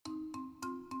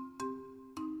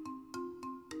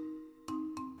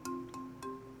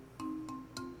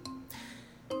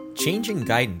Changing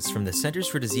guidance from the Centers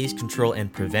for Disease Control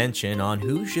and Prevention on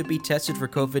who should be tested for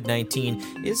COVID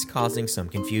 19 is causing some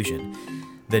confusion.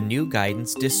 The new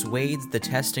guidance dissuades the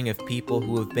testing of people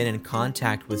who have been in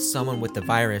contact with someone with the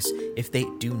virus if they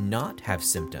do not have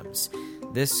symptoms.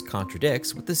 This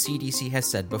contradicts what the CDC has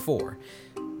said before.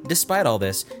 Despite all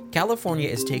this, California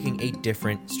is taking a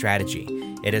different strategy.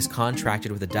 It has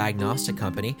contracted with a diagnostic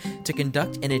company to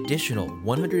conduct an additional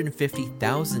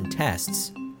 150,000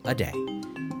 tests a day.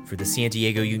 For the San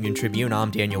Diego Union Tribune,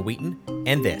 I'm Daniel Wheaton,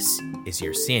 and this is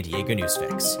your San Diego News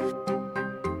Fix.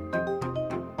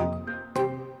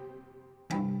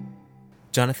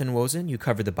 Jonathan Wozen, you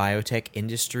cover the biotech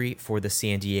industry for the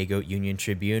San Diego Union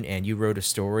Tribune, and you wrote a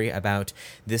story about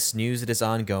this news that is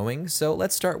ongoing. So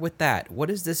let's start with that. What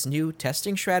is this new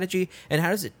testing strategy, and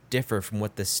how does it differ from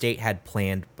what the state had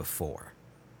planned before?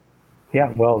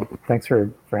 Yeah, well, thanks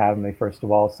for having me, first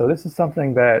of all. So this is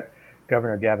something that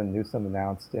Governor Gavin Newsom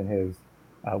announced in his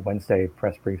Wednesday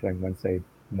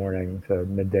morning to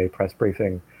midday press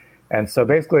briefing. And so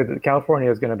basically, California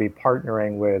is going to be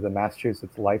partnering with a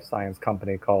Massachusetts life science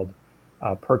company called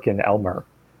PerkinElmer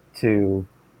to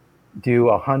do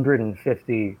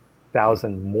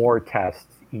 150,000 more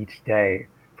tests each day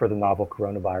for the novel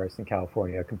coronavirus in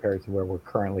California compared to where we're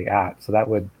currently at. So that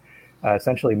would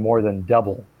essentially more than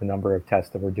double the number of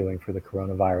tests that we're doing for the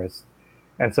coronavirus.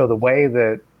 And so the way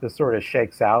that this sort of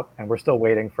shakes out, and we're still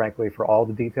waiting, frankly, for all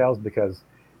the details because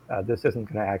this isn't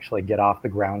going to actually get off the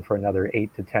ground for another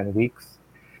 8 to 10 weeks.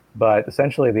 But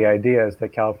essentially, the idea is that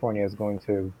California is going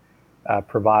to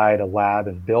provide a lab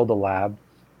and build a lab,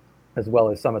 as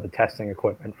well as some of the testing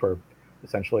equipment for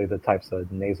essentially the types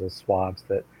of nasal swabs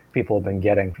that people have been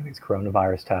getting for these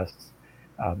coronavirus tests.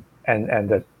 And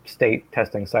that state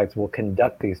testing sites will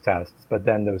conduct these tests, but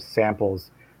then those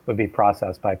samples would be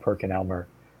processed by PerkinElmer.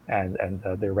 And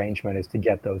the arrangement is to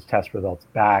get those test results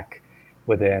back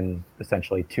within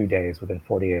essentially 2 days, within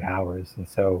 48 hours. And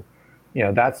so,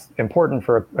 that's important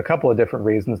for a couple of different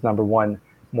reasons. Number one,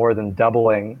 we're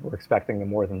expecting to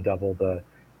more than double the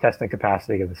testing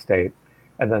capacity of the state.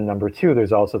 And then number two,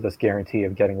 there's also this guarantee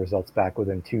of getting results back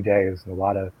within 2 days. And a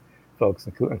lot of folks,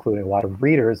 including a lot of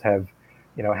readers, have,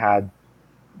 had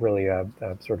really a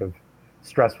sort of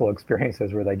stressful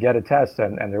experiences where they get a test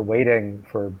and they're waiting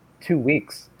for 2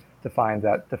 weeks to find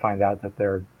out that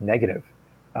they're negative.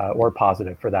 Or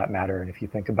positive for that matter. And if you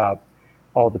think about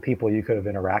all the people you could have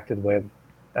interacted with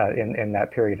in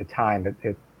that period of time,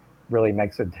 it really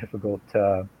makes it difficult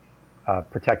to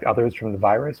protect others from the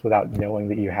virus without knowing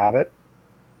that you have it.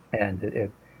 And it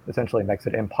essentially makes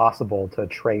it impossible to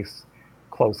trace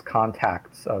close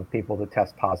contacts of people that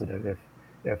test positive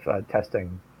if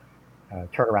testing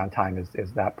turnaround time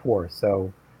is that poor.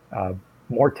 So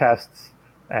more tests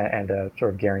and a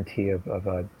sort of guarantee of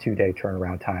a 2-day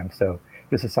turnaround time. So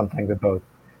this is something that both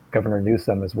Governor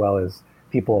Newsom as well as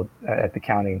people at the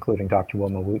county, including Dr.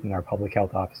 Wilma Wooten, our public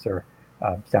health officer,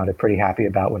 sounded pretty happy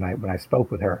about when I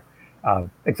spoke with her.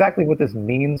 Exactly what this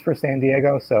means for San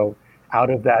Diego. So out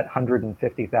of that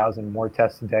 150,000 more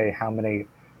tests a day, how many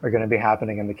are going to be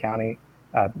happening in the county?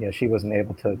 She wasn't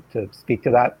able to speak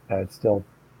to that. It's still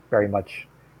very much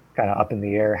kind of up in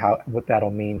the air what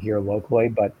that'll mean here locally.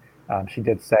 But she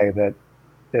did say that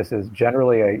this is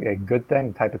generally a good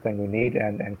thing, type of thing we need,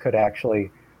 and could actually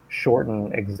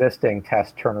shorten existing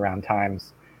test turnaround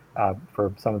times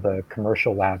for some of the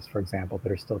commercial labs, for example, that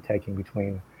are still taking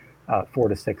between 4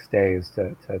 to 6 days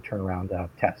to turn around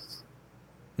tests.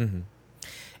 Mm-hmm.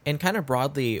 And kind of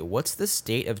broadly, what's the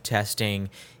state of testing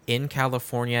in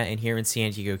California and here in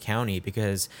San Diego County?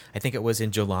 Because I think it was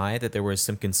in July that there was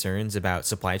some concerns about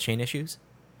supply chain issues.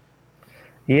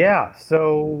 Yeah,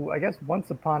 so I guess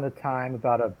once upon a time,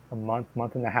 about a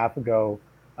month and a half ago,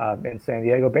 in San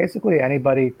Diego, basically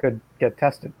anybody could get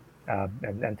tested,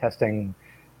 and testing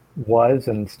was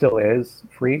and still is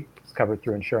free. It's covered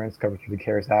through insurance, covered through the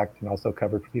CARES Act, and also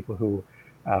covered for people who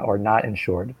are not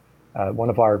insured.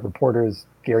 One of our reporters,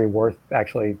 Gary Worth,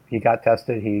 actually, he got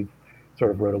tested. He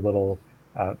sort of wrote a little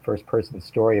first-person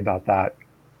story about that.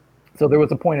 So there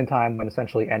was a point in time when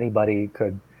essentially anybody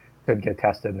could get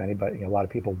tested, and a lot of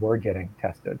people were getting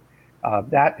tested.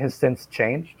 That has since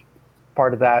changed.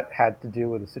 Part of that had to do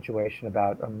with a situation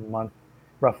about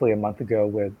roughly a month ago,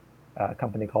 with a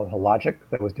company called Hologic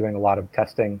that was doing a lot of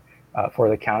testing for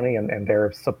the county, and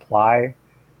their supply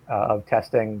of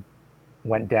testing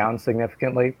went down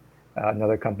significantly.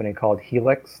 Another company called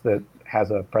Helix that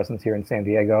has a presence here in San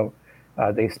Diego,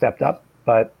 they stepped up.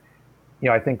 But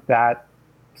I think that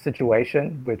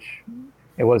situation, which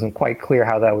it wasn't quite clear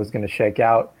how that was going to shake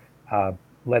out,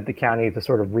 led the county to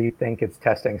sort of rethink its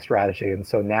testing strategy. And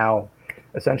so now,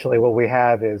 essentially, what we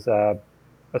have is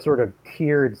a sort of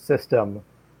tiered system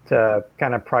to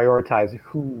kind of prioritize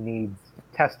who needs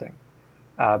testing.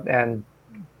 And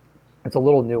it's a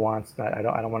little nuanced. I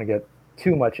don't want to get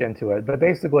too much into it, but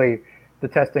basically, the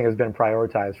testing has been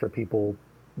prioritized for people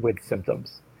with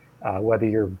symptoms, whether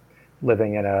you're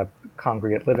living in a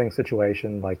congregate living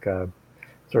situation like a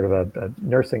sort of a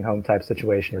nursing home type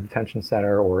situation or detention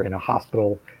center, or in a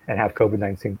hospital and have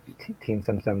COVID-19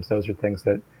 symptoms. Those are things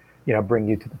that bring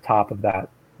you to the top of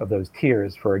those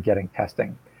tiers for getting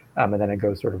testing, and then it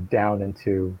goes sort of down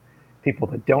into people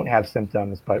that don't have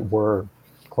symptoms but were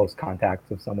close contacts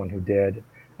with someone who did,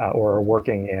 or are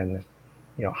working in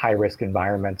high risk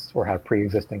environments or have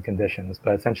pre-existing conditions.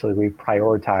 But essentially, we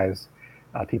prioritize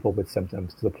people with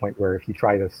symptoms to the point where if you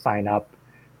try to sign up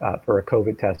for a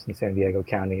COVID test in San Diego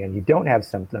County and you don't have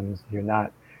symptoms, you're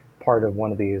not part of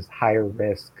one of these higher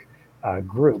risk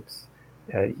groups,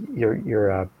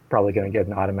 you're probably going to get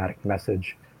an automatic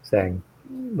message saying,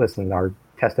 listen, our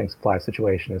testing supply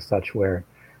situation is such where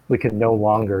we can no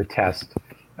longer test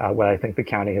what I think the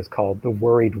county has called the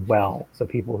worried well. So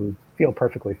people who feel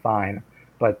perfectly fine,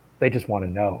 but they just want to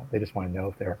know. They just want to know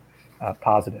if they're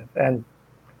positive. And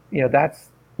that's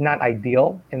not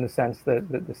ideal in the sense that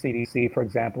the CDC, for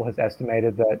example, has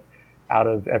estimated that out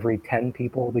of every 10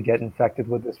 people that get infected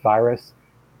with this virus,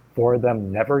 4 of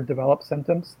them never develop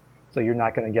symptoms. So you're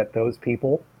not going to get those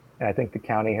people. And I think the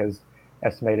county has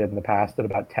estimated in the past that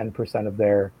about 10% of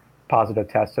their positive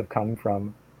tests have come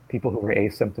from people who were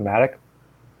asymptomatic.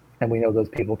 And we know those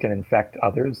people can infect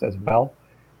others as well.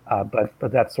 But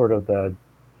that's sort of the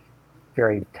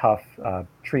very tough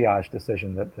triage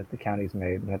decision that the county's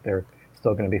made, and that they're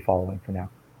still going to be following for now.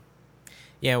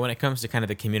 Yeah, when it comes to kind of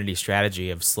the community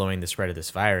strategy of slowing the spread of this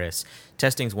virus,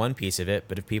 testing's one piece of it,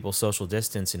 but if people social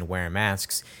distance and wear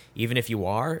masks, even if you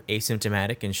are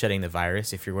asymptomatic and shedding the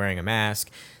virus, if you're wearing a mask,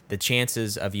 the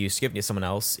chances of you skipping to someone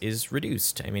else is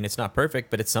reduced. I mean, it's not perfect,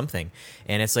 but it's something.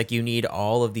 And it's like you need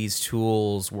all of these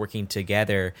tools working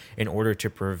together in order to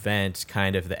prevent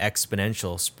kind of the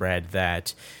exponential spread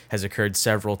that has occurred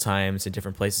several times in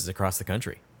different places across the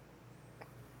country.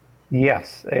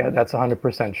 Yes, yeah, that's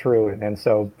 100% true. And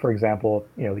so, for example,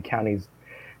 the county's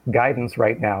guidance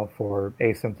right now for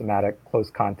asymptomatic close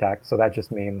contact, so that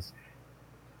just means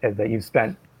that you've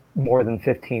spent more than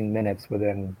 15 minutes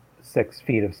within 6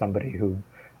 feet of somebody who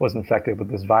was infected with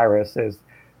this virus, is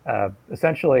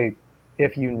essentially,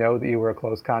 if you know that you were a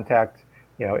close contact,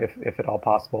 if at all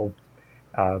possible,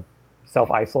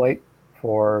 self-isolate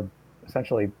for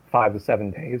essentially 5 to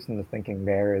 7 days. And the thinking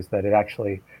there is that it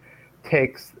actually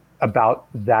takes about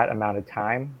that amount of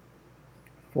time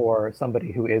for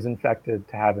somebody who is infected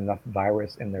to have enough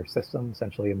virus in their system,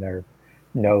 essentially in their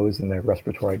nose and their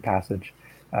respiratory passage,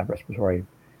 respiratory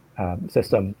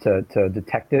system, to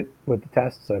detect it with the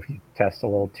test. So if you test a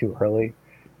little too early,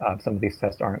 some of these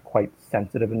tests aren't quite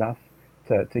sensitive enough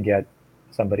to get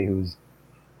somebody who's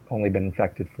only been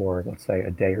infected for, let's say, a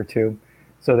day or two.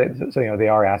 So they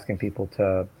are asking people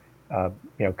to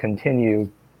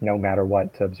continue no matter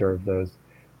what to observe those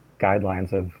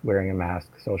guidelines of wearing a mask,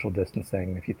 social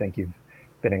distancing. If you think you've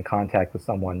been in contact with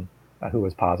someone who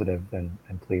was positive, then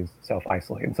please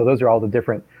self-isolate. And so those are all the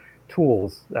different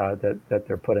tools that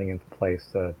they're putting into place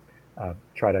to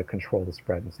try to control the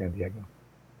spread in San Diego.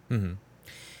 Mm-hmm.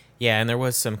 Yeah, and there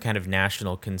was some kind of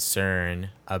national concern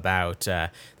about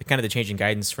the changing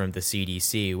guidance from the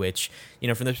CDC, which,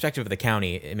 from the perspective of the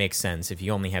county, it makes sense. If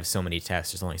you only have so many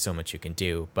tests, there's only so much you can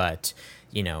do. But,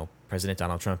 President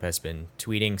Donald Trump has been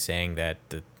tweeting saying that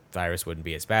the virus wouldn't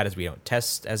be as bad as we don't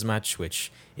test as much, which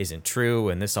isn't true.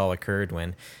 And this all occurred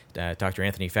when Dr.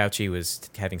 Anthony Fauci was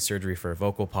having surgery for a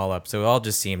vocal polyp. So it all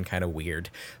just seemed kind of weird.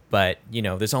 But,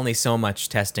 there's only so much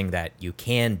testing that you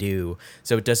can do.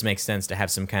 So it does make sense to have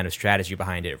some kind of strategy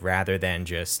behind it rather than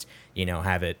just,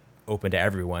 have it open to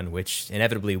everyone, which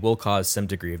inevitably will cause some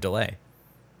degree of delay.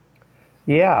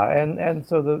 Yeah. And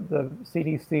so the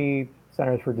CDC,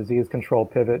 Centers for Disease Control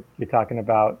pivot you're talking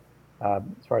about, as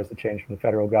far as the change from the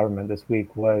federal government this week,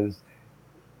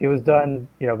 it was done,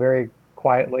 very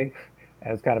quietly,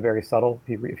 and it's kind of very subtle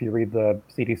if you read the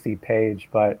CDC page.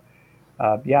 But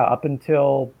up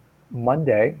until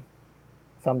Monday,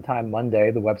 sometime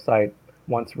Monday, the website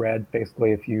once read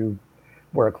basically, if you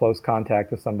were a close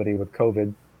contact with somebody with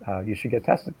COVID, you should get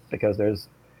tested because there's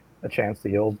a chance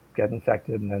that you'll get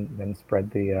infected and then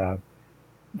spread the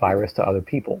virus to other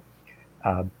people.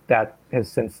 That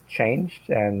has since changed,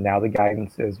 and now the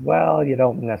guidance is, well, you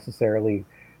don't necessarily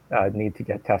need to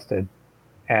get tested.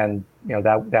 And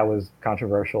that was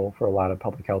controversial for a lot of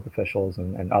public health officials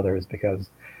and others, because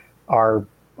our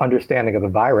understanding of the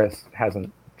virus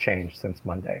hasn't changed since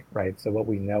Monday, right? So what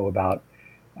we know about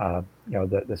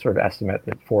The sort of estimate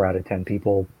that 4 out of 10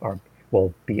 people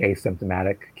will be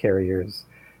asymptomatic carriers,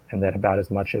 and that about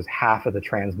as much as half of the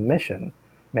transmission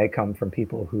may come from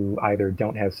people who either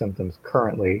don't have symptoms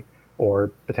currently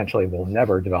or potentially will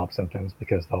never develop symptoms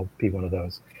because they'll be one of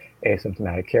those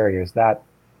asymptomatic carriers. That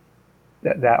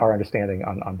our understanding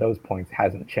on those points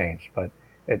hasn't changed, but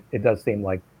it does seem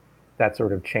like that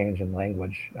sort of change in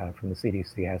language from the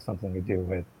CDC has something to do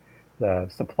with the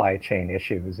supply chain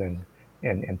issues in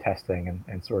testing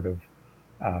and sort of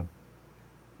uh,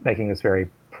 making this very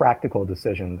practical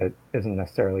decision that isn't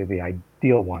necessarily the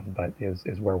ideal one, but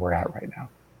is where we're at right now.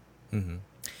 Mm-hmm.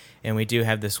 And we do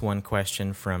have this one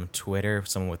question from Twitter,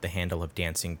 someone with the handle of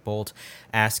Dancing Bolt,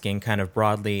 asking kind of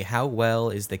broadly, how well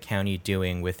is the county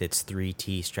doing with its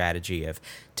 3T strategy of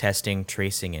testing,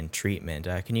 tracing, and treatment?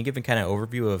 Can you give a kind of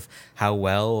overview of how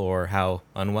well or how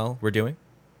unwell we're doing?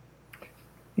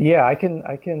 Yeah, I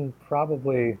can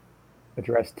probably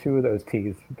address two of those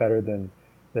T's better than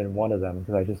one of them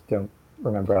because I just don't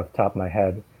remember off the top of my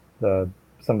head the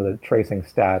some of the tracing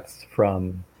stats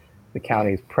from the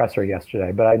county's presser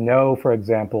yesterday. But I know, for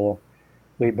example,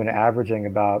 we've been averaging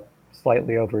about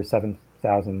slightly over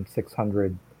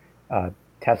 7,600 uh,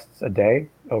 tests a day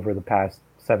over the past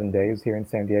 7 days here in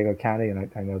San Diego County,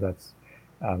 and I know that's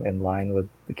in line with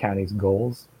the county's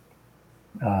goals.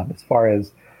 As far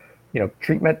as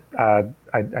treatment, I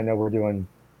know we're doing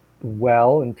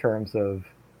well in terms of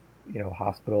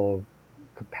hospital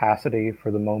capacity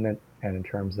for the moment, and in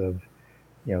terms of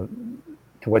you know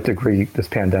to what degree this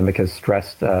pandemic has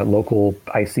stressed local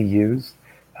ICUs.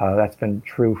 That's been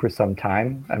true for some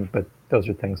time, but those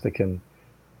are things that can,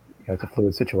 it's a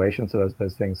fluid situation, so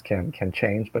those things can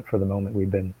change. But for the moment,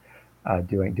 we've been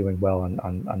doing well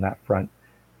on that front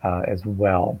as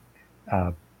well.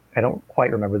 Uh, I don't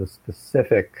quite remember the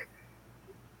specific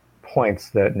points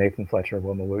that Nathan Fletcher of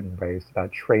Wilma Wooten raised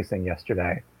about tracing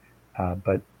yesterday,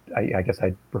 but I guess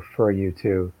I'd refer you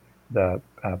to the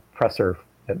presser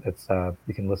that's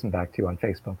you can listen back to on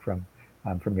Facebook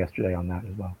from yesterday on that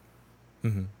as well.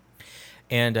 Mm-hmm.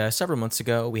 And several months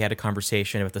ago, we had a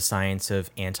conversation about the science of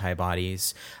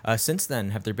antibodies. Since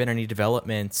then, have there been any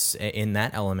developments in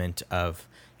that element of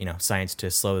science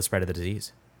to slow the spread of the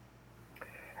disease?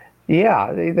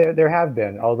 Yeah, there have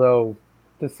been, although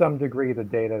to some degree the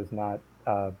data is not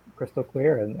crystal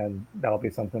clear, and that'll be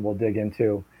something we'll dig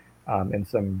into in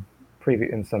some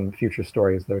future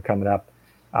stories that are coming up.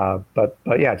 But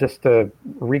yeah, just to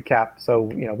recap, so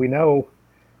we know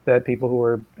that people who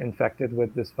are infected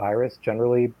with this virus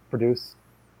generally produce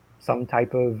some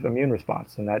type of immune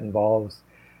response, and that involves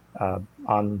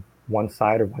on one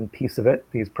side or one piece of it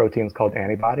these proteins called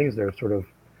antibodies. They're sort of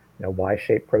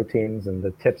Y-shaped proteins, and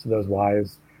the tips of those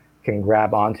Ys can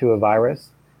grab onto a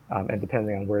virus, and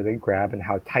depending on where they grab and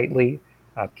how tightly,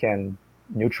 can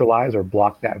neutralize or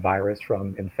block that virus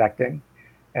from infecting.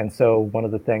 And so, one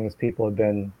of the things people have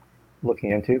been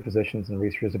looking into, physicians and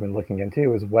researchers have been looking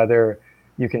into, is whether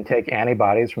you can take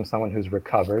antibodies from someone who's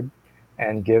recovered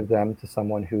and give them to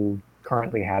someone who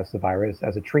currently has the virus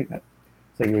as a treatment.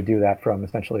 So you would do that from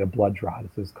essentially a blood draw.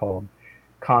 This is called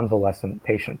convalescent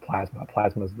patient plasma.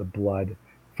 Plasma is the blood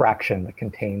fraction that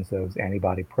contains those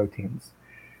antibody proteins.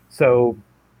 So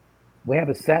we have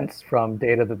a sense from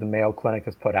data that the Mayo Clinic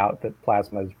has put out that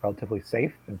plasma is relatively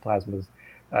safe, and plasma is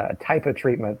a type of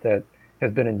treatment that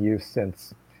has been in use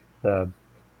since the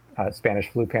Spanish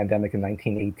flu pandemic in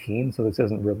 1918. So this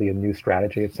isn't really a new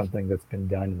strategy. It's something that's been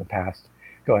done in the past,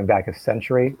 going back a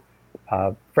century.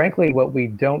 Frankly, what we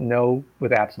don't know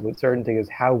with absolute certainty is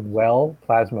how well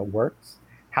plasma works,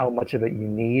 how much of it you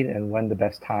need, and when the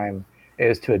best time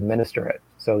is to administer it.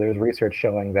 So there's research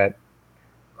showing that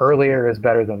earlier is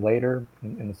better than later,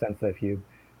 in the sense that if you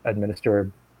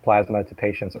administer plasma to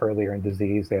patients earlier in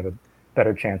disease, they have a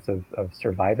better chance of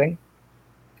surviving.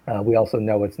 We also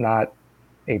know it's not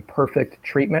a perfect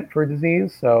treatment for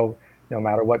disease. So no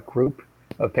matter what group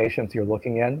of patients you're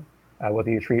looking in, whether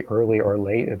you treat early or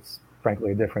late, it's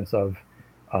frankly a difference of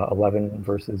 11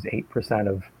 versus 8%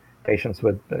 of patients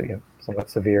with somewhat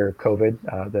severe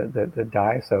COVID that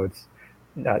die. So it's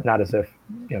not as if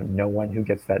no one who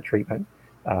gets that treatment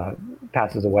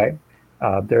passes away.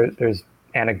 There's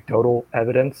anecdotal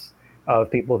evidence of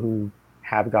people who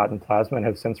have gotten plasma and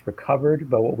have since recovered,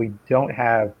 but what we don't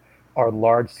have are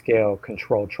large-scale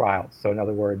controlled trials. So in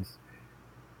other words,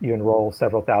 you enroll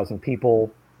several thousand people,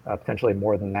 potentially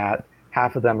more than that.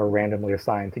 Half of them are randomly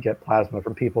assigned to get plasma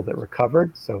from people that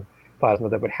recovered, so plasma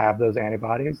that would have those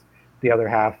antibodies. The other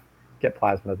half get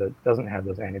plasma that doesn't have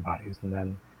those antibodies,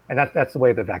 and that's the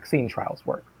way the vaccine trials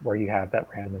work, where you have that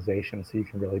randomization, so you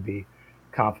can really be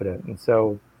confident. And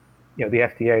so, The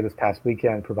FDA this past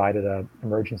weekend provided an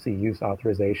emergency use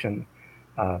authorization,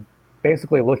 uh,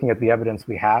 basically looking at the evidence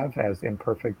we have, as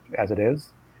imperfect as it is,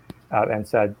 and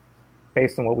said,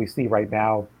 based on what we see right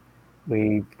now,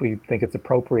 we think it's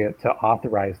appropriate to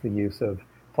authorize the use of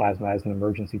plasma as an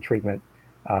emergency treatment.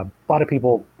 A lot of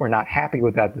people were not happy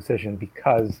with that decision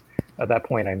because of that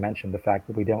point I mentioned, the fact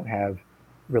that we don't have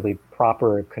really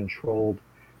proper controlled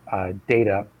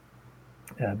data.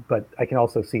 But I can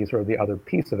also see sort of the other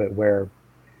piece of it where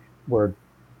we're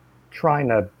trying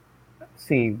to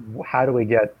see how do we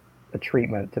get a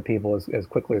treatment to people as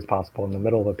quickly as possible in the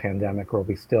middle of a pandemic where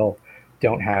we still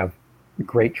don't have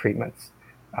great treatments.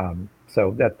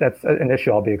 So that's an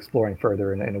issue I'll be exploring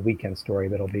further in a weekend story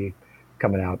that'll be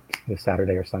coming out this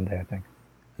Saturday or Sunday, I think.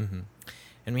 Mm-hmm.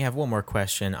 And we have one more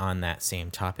question on that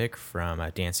same topic from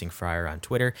Dancing Friar on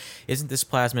Twitter. Isn't this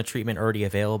plasma treatment already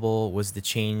available? Was the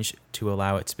change to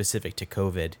allow it specific to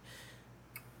COVID?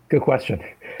 Good question.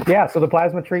 Yeah, so the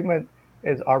plasma treatment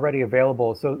is already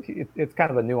available. So it's kind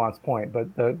of a nuanced point,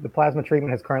 but the plasma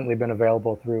treatment has currently been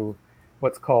available through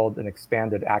what's called an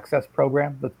expanded access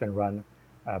program that's been run,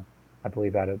 I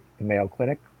believe, at the Mayo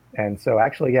Clinic. And so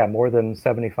actually, yeah, more than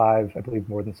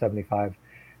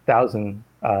 75,000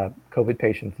 COVID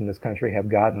patients in this country have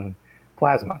gotten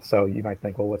plasma. So you might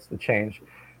think, well, what's the change?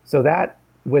 So that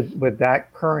with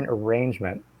that current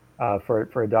arrangement for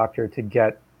a doctor to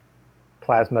get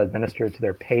plasma administered to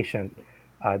their patient,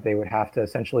 they would have to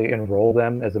essentially enroll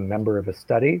them as a member of a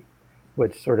study,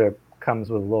 which sort of comes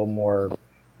with a little more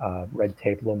red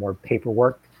tape, a little more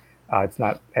paperwork. It's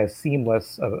not as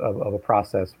seamless of a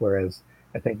process, whereas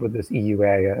I think with this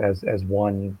EUA, as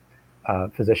one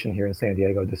physician here in San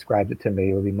Diego described it to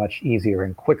me, it would be much easier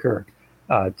and quicker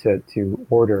to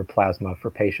order plasma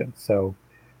for patients. So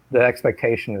the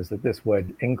expectation is that this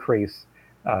would increase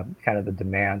kind of the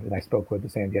demand. And I spoke with the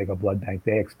San Diego Blood Bank.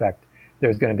 They expect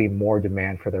there's going to be more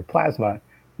demand for their plasma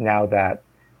now that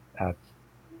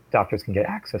doctors can get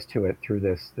access to it through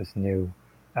this new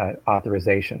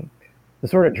authorization. The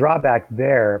sort of drawback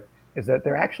there is that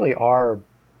there actually are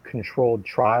controlled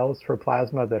trials for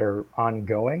plasma that are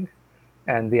ongoing.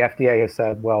 And the FDA has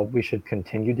said, well, we should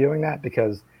continue doing that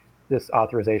because this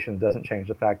authorization doesn't change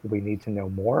the fact that we need to know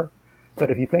more. But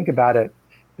if you think about it,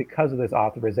 because of this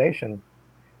authorization,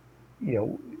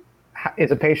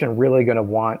 is a patient really going to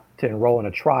want to enroll in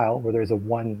a trial where there's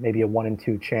maybe a 1 in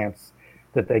 2 chance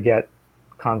that they get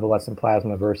convalescent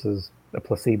plasma versus a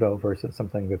placebo versus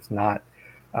something that's not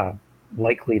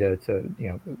likely to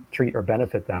treat or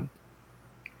benefit them?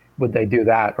 Would they do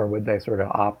that, or would they sort of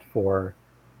opt for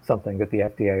something that the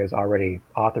FDA has already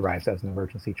authorized as an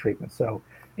emergency treatment? So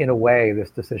in a way,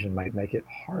 this decision might make it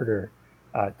harder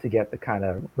to get the kind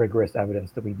of rigorous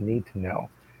evidence that we need to know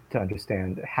to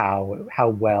understand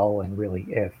how well and really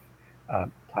if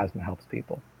plasma helps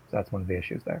people. So that's one of the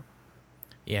issues there.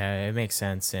 Yeah, it makes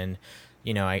sense. And,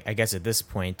 I guess at this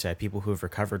point, people who have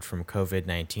recovered from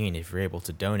COVID-19, if you're able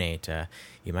to donate,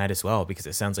 you might as well, because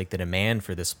it sounds like the demand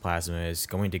for this plasma is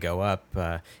going to go up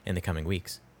in the coming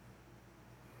weeks.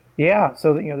 Yeah,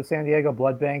 so the San Diego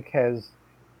Blood Bank has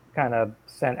kind of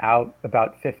sent out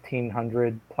about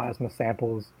 1,500 plasma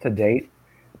samples to date.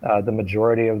 The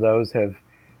majority of those have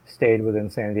stayed within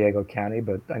San Diego County,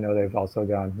 but I know they've also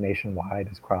gone nationwide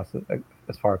as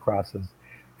far across as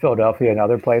Philadelphia and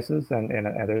other places, and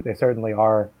they certainly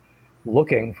are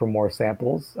looking for more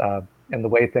samples. And the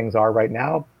way things are right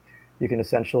now, you can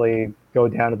essentially go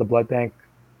down to the blood bank,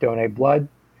 donate blood,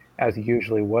 as you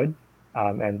usually would,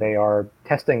 and they are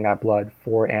testing that blood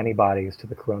for antibodies to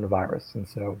the coronavirus. And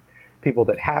so people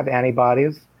that have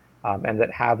antibodies and that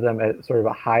have them at sort of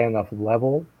a high enough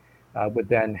level would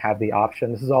then have the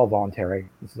option. This is all voluntary.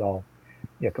 This is all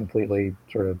completely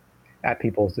sort of at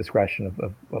people's discretion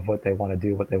of what they want to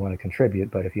do, what they want to contribute.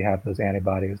 But if you have those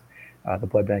antibodies, the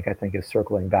blood bank, I think, is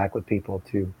circling back with people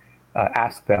to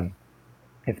ask them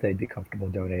if they'd be comfortable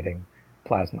donating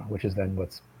plasma, which is then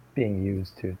what's being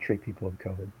used to treat people with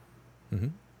COVID. Mm-hmm.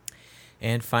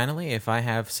 And finally, if I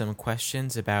have some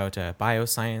questions about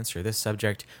bioscience or this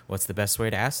subject, what's the best way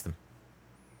to ask them?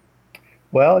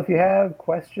 Well, if you have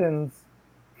questions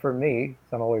for me,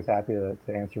 so I'm always happy to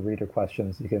answer reader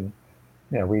questions. You can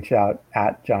reach out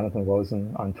at Jonathan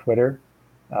Wozen on Twitter.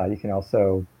 You can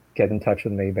also get in touch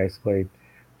with me, basically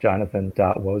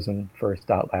jonathan.wozen, first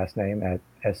dot last name, at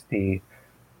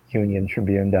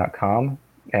sduniontribune.com.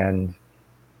 And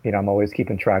I'm always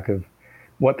keeping track of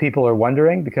what people are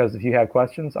wondering, because if you have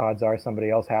questions, odds are somebody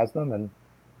else has them, and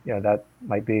that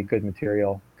might be good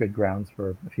material, good grounds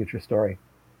for a future story.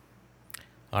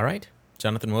 All right,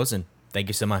 Jonathan Wozen, thank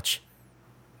you so much.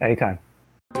 Anytime.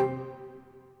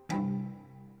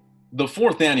 The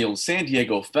 4th Annual San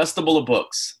Diego Festival of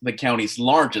Books, the county's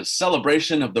largest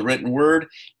celebration of the written word,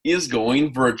 is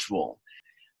going virtual.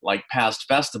 Like past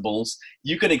festivals,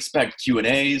 you can expect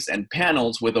Q&As and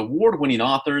panels with award-winning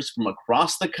authors from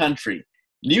across the country.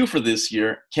 New for this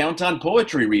year, count on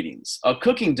poetry readings, a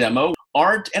cooking demo,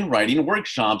 art and writing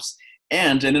workshops,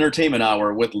 and an entertainment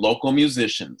hour with local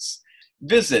musicians.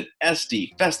 Visit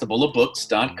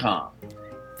sdfestivalofbooks.com.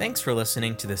 Thanks for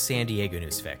listening to the San Diego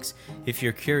News Fix. If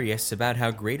you're curious about how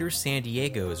Greater San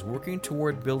Diego is working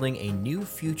toward building a new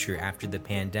future after the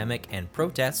pandemic and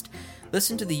protest,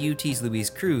 listen to the UT's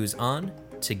Louise Cruz on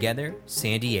Together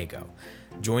San Diego.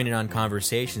 Join in on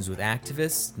conversations with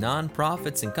activists,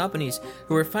 nonprofits, and companies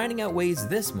who are finding out ways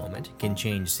this moment can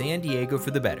change San Diego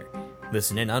for the better.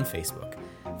 Listen in on Facebook.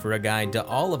 For a guide to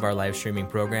all of our live streaming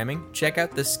programming, check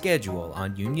out the schedule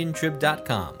on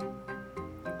uniontrib.com.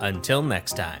 Until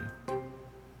next time.